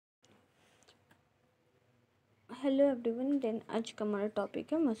Hello everyone. Then आज का हमारा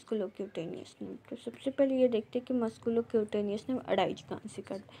टॉपिक है मस्कुलोक्यूटेनियस नर्व। तो सबसे पहले ये देखते हैं कि मस्कुलोक्यूटेनियस नर्व अराइज कहाँ से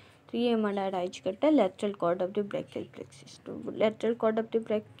करता है। तो ये हमारा अराइज करता है lateral cord of the brachial plexus. तो lateral cord of the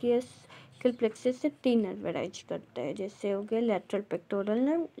brachial plexus से 3 नर्व अराइज करता है, जैसे हो गया lateral pectoral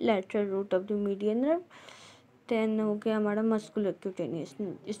nerve, lateral root of the median nerve, then हो गया हमारा मस्कुलोक्यूटेनियस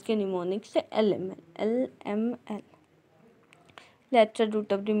नर्व, इसके निमोनिक से LML। Lateral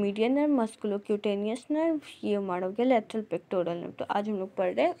root of the median nerve, musculocutaneous nerve, ये हमारा हो गया लेटरल पेक्टोरल नर्व। तो आज हम लोग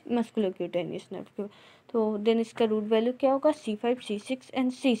पढ़ रहे हैं मस्कुलोक्यूटेनियस नर्व के। तो देन इसका रूट वैल्यू क्या होगा, C5, C6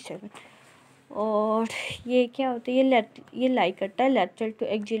 एंड C7। और ये क्या होता है, ये लाई करता है lateral to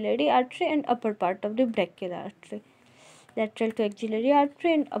axillary artery and upper part of the brachial artery. Lateral to axillary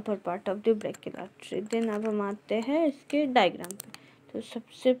artery and upper part of the brachial artery. Then अब हम आते हैं इसके डायग्राम पे। तो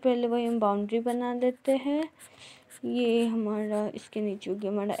सबसे पहले वही हम बाउंड्री बना देते हैं। ये हमारा इसके नीचे हो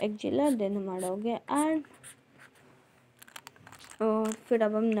गया हमारा एक्जिला, देन हमारा हो गया आर्म, और फिर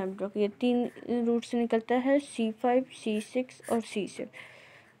अब हम नर्व ड्रॉ, ये 3 रूट से निकलता है, C5, C6 और C7।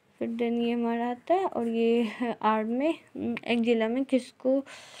 फिर देन ये हमारा आता है, और ये आर्म में एक्जिला में किसको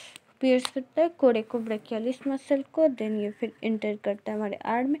पियर्स करता है, कोरेकोब्रैकियालिस मसल को। देन ये फिर इंटर करता है हमारे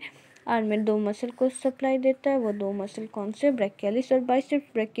आर्म में 2 मसल को सप्लाई देता है। वो 2 मसल कौन से, ब्रैकियालिस और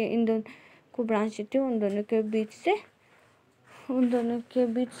बाइसेप्स। ब्रैकियल इन दोनों को ब्रांच देती है, उन दोनों के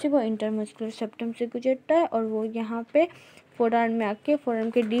बीच से वो इंटरमस्कुलर सेप्टम से गुजरता है, और वो यहाँ पे फोरआर्म में आके फोरआर्म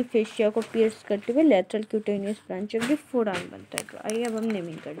के डीप फेशिया को पियर्स करते हुए lateral cutaneous branch of the forearm बनता है। तो आइए अब हम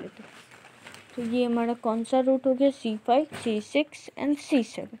नेमिंग कर लेते हैं। तो ये हमारा कौन सा रूट हो गया, C5, C6 एंड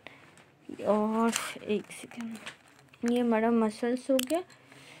C7। और एक सेकेंड, ये हमारा मसल्स हो गया।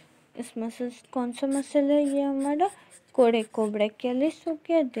 इस मसल्स कौन सा मसल है, ये हमारा कोरेकोब्रैकियालिस हो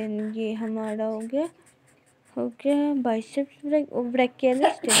गया। देन ये हमारा हो गया बाइसेप्स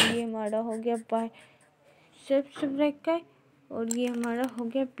ब्रैकियालिस। देन ये हमारा हो गया बाइसेप्स ब्रैकाई, और ये हमारा हो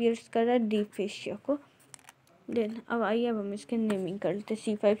गया पियर्स कर रहा है डीप फेशिया को। देन अब आइए अब हम इसके नेमिंग कर लेते हैं।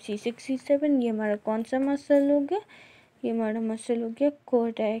 C5, C6, C7, ये हमारा कौन सा मसल हो गया, ये हमारा मसल हो गया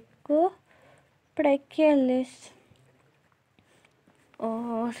कोरेकोब्रैकियालिस।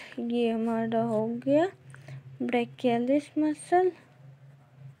 और ये हमारा हो गया ब्रैकियालिस मसल,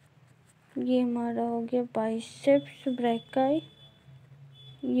 ये हमारा हो गया बाइसेप्स ब्रैकाई,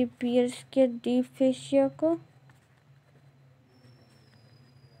 ये पियर्स के डीप फेशिया को।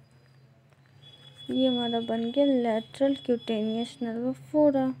 ये हमारा बन गया लेटरल क्यूटेनियस नर्व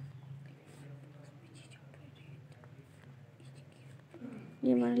फोरा।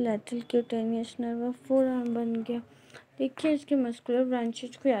 ये हमारा लेटरल क्यूटेनियस नर्व फोरा बन गया। देखिए इसके मस्कुलर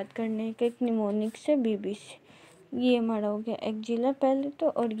ब्रांचेज को याद करने का, एक निमोनिक से BBC। ये हमारा हो गया एक्जिला पहले तो,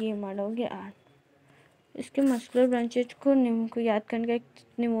 और ये हमारा हो गया आर्म। इसके मस्कुलर ब्रांचेज को याद करने का, एक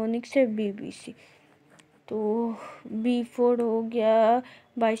निमोनिक से BBC। तो B4 हो गया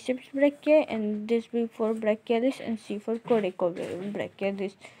biceps ब्रैकिया and this B4 brachialis and C4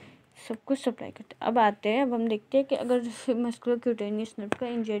 कोरेकोब्रैकियालिस, सब कुछ सप्लाई करते हैं। अब आते हैं, अब हम देखते हैं कि अगर मस्कुलोक्यूटेनियस नर्व का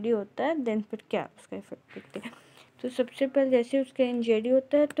इंजरी होता है देन फिर क्या उसका इफेक्ट देखते हैं। तो सबसे पहले जैसे उसका इंजरी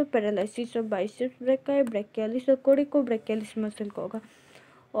होता है तो पैरालिसिस ऑफ बाइसेप्स ब्रैकिया, ब्रैकियालिस और कोरेकोब्रैकियालिस मसल का होगा,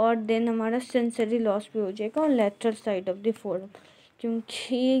 और देन हमारा सेंसरी लॉस भी हो जाएगा on lateral side of the forearm,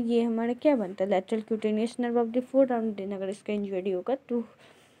 क्योंकि ये हमारा क्या बनता है, lateral cutaneous nerve of the forearm. Then अगर इसका इंजरी होगा तो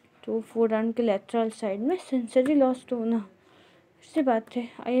फोरआर्म के लेटरल साइड में सेंसरी लॉस तो होना इससे बात है।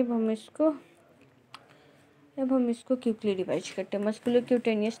 आइए अब हम इसको क्विकली रिवाइज करते हैं।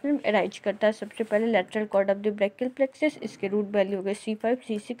 मस्कुलोक्यूटेनियस नर्व अराइज करता है सबसे पहले lateral cord of the brachial plexus, इसके रूट वैल्यू हो गए C5,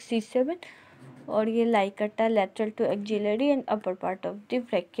 C6, C7, और ये लाई करता है lateral to axillary and upper part of the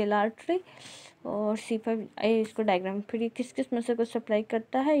brachial artery. और C5, इसको डायग्राम फिर किस किस मसल को सप्लाई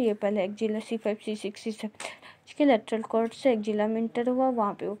करता है, ये पहले एक्जिला C5, C6, C7 इसके लेटरल कॉर्ड से एक्जिला में इंटर हुआ,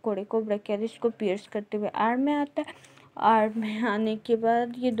 वहाँ पे वो कोरेकोब्रैकियालिस को पियर्स करते हुए आर्म में आता है। आर्म में आने के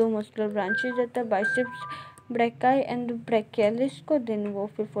बाद ये 2 मस्कुलर ब्रांचेज रहता है, बाइसेप्स ब्रैकाई एंड ब्रैकियालिस को। देन वो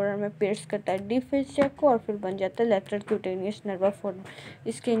फिर फोरआर्म में पियर्स करता है डीप फेशिया को, और फिर बन जाता है lateral cutaneous nerve of forearm.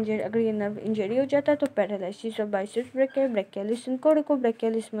 इसके अगर ये नर्व इंजरी हो जाता है तो paralysis of biceps ब्रैकाई, brachialis and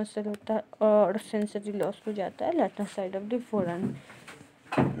कोरेकोब्रैकियालिस muscle होता है, और सेंसरी लॉस हो जाता है lateral side of the forearm.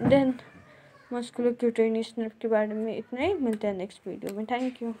 Then musculocutaneous nerve के बारे में इतना ही, मिलते हैं नेक्स्ट वीडियो में।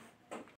 Thank you.